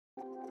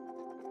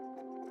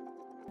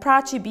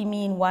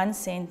Proud2BME in one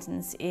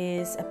sentence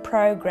is a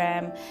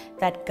program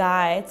that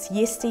guides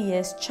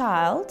yesteryear's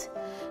child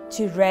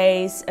to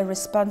raise a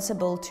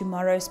responsible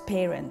tomorrow's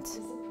parent.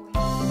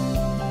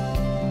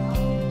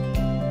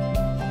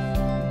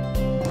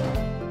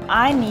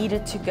 I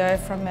needed to go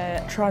from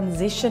a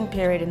transition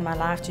period in my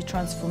life to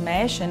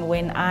transformation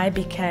when I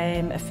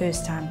became a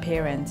first-time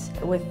parent.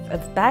 With a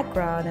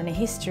background and a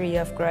history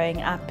of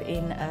growing up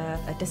in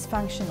a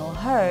dysfunctional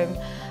home,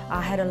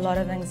 I had a lot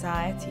of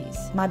anxieties.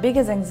 My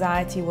biggest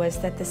anxiety was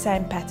that the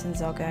same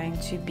patterns are going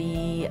to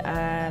be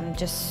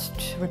just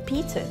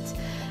repeated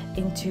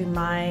into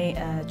my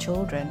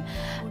children.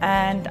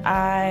 And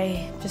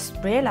I just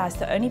realized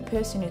the only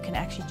person who can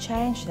actually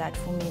change that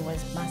for me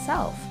was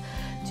myself.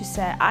 To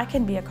say, I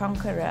can be a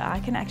conqueror, I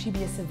can actually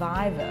be a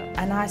survivor.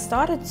 And I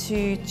started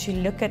to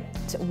look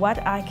at what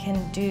I can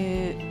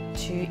do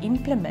to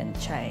implement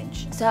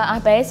change. So I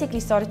basically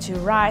started to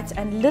write,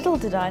 and little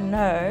did I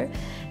know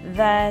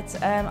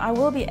that I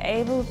will be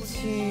able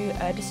to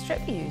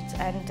distribute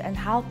and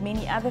help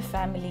many other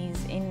families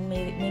in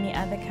many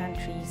other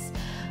countries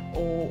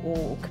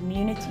or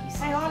communities.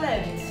 Hey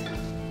Holland!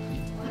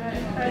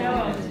 Hey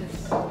Holland!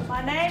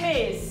 My name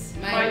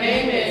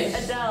is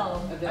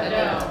Adele.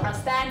 I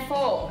stand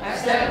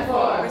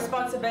for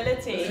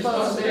responsibility.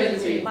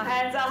 My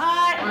hands are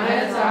high. My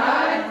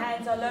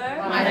hands are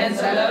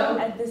low.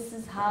 And this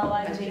is how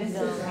I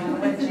jingle.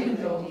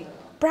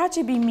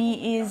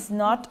 Proud2BME is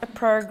not a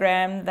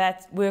program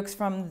that works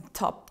from the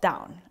top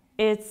down.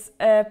 It's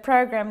a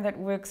program that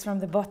works from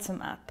the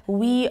bottom up.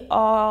 We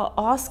are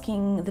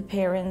asking the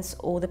parents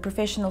or the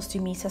professionals to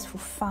meet us for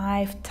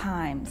 5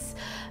 times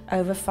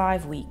over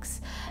 5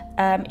 weeks.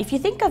 If you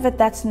think of it,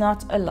 that's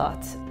not a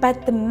lot.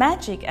 But the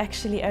magic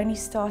actually only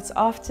starts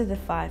after the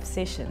 5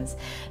 sessions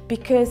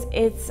because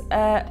it's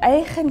an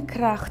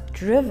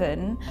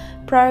eigenkracht-driven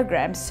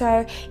program.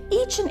 So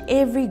each and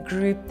every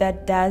group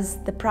that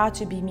does the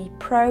Proud2BME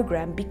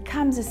program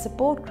becomes a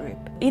support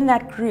group. In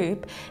that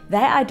group, they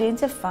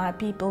identify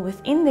people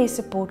within their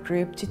support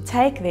group to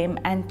take them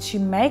and to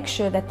make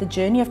sure that the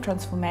journey of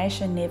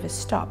transformation never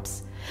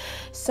stops.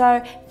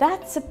 So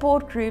that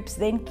support groups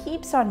then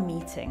keeps on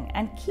meeting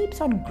and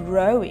keeps on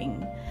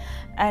growing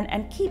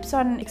and keeps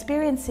on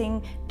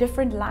experiencing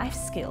different life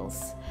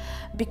skills.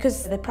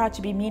 Because the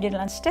Proud2BME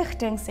Nederland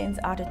Stichting sends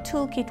out a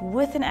toolkit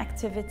with an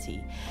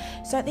activity.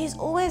 So there's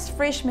always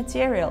fresh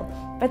material,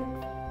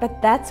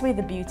 but that's where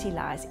the beauty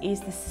lies, is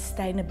the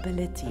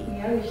sustainability.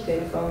 Ja, dat je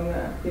telefoon,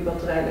 je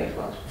batterij leeg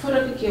was.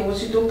 Vorige keer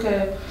was het ook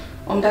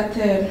omdat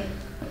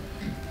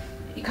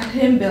ik had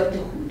geen beeld te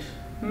goed.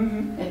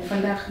 En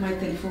vandaag mijn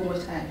telefoon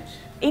was uit.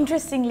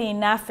 Interestingly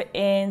enough,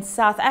 in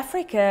South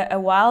Africa a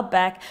while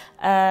back,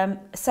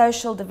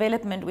 social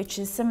development, which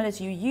is similar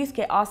to youth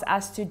care, asked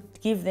us to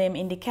give them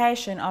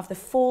indication of the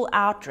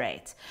fallout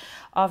rate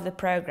of the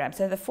program.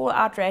 So the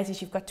fallout rate is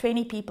you've got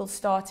 20 people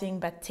starting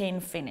but 10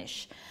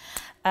 finish.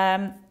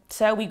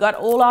 So we got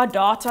all our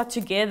data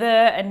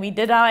together and we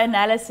did our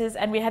analysis,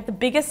 and we had the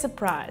biggest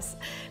surprise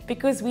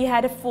because we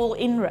had a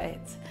fall-in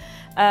rate.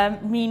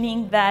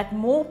 Meaning that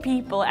more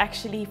people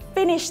actually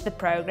finish the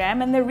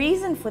program, and the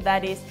reason for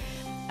that is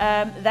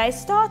they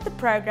start the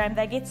program,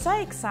 they get so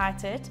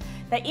excited,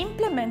 they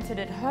implement it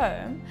at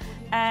home,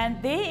 and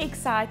their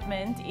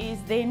excitement is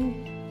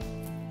then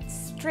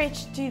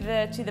stretched to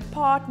the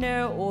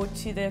partner or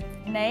to the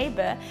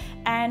neighbor,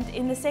 and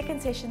in the second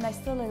session they're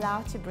still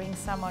allowed to bring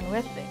someone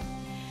with them.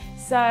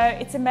 So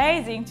it's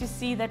amazing to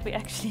see that we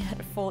actually had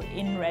a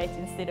fall-in rate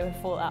instead of a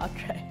fall-out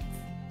rate.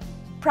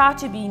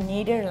 Proud2BME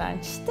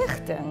Nederland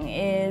Stichting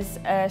is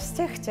a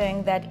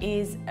stichting that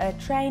is a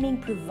training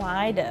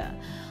provider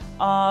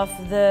of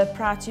the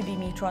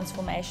Proud2BME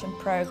transformation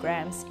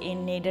programs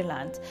in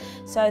Nederland.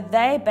 So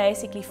they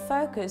basically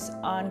focus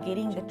on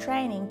getting the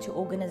training to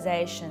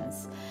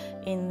organizations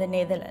in the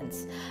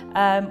Netherlands.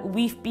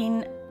 We've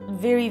been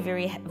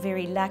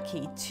very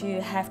lucky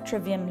to have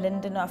Trivium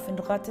Lindenhof in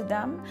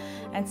Rotterdam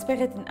and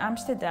Spirit in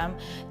Amsterdam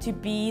to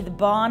be the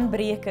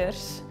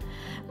baanbrekers,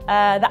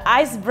 the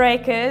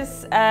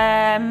icebreakers,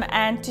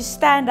 and to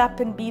stand up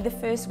and be the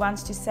first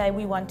ones to say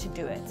we want to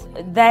do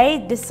it.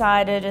 They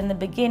decided in the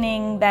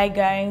beginning they're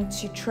going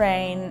to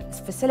train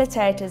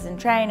facilitators and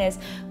trainers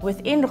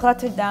within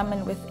Rotterdam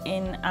and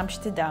within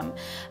Amsterdam.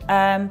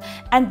 And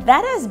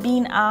that has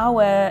been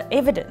our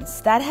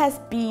evidence. That has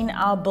been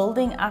our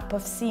building up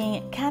of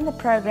seeing, can the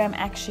program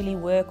actually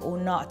work or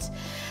not?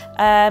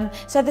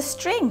 So the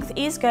strength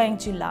is going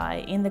to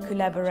lie in the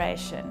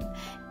collaboration,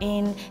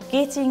 in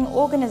getting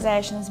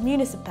organizations,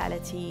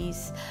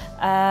 municipalities,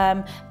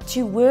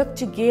 to work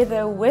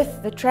together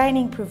with the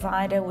training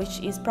provider, which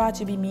is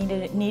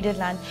Proud2BME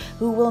Nederland,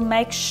 who will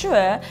make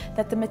sure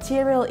that the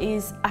material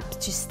is up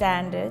to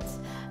standard,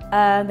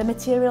 the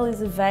material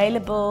is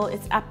available,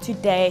 it's up to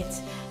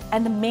date,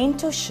 and the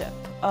mentorship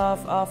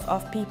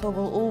of people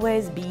will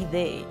always be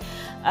there.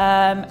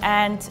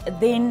 And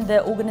then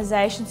the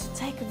organizations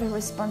take the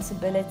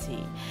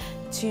responsibility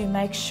to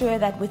make sure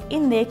that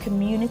within their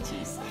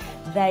communities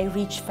they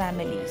reach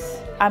families.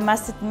 I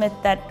must admit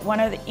that one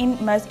of the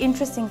most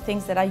interesting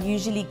things that I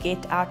usually get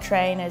our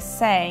trainers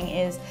saying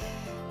is,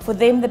 for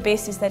them the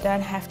best is they don't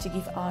have to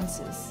give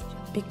answers,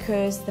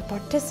 because the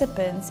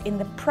participants in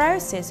the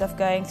process of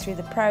going through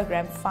the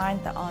program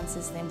find the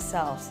answers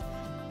themselves.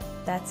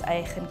 That's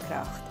eigen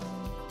kracht.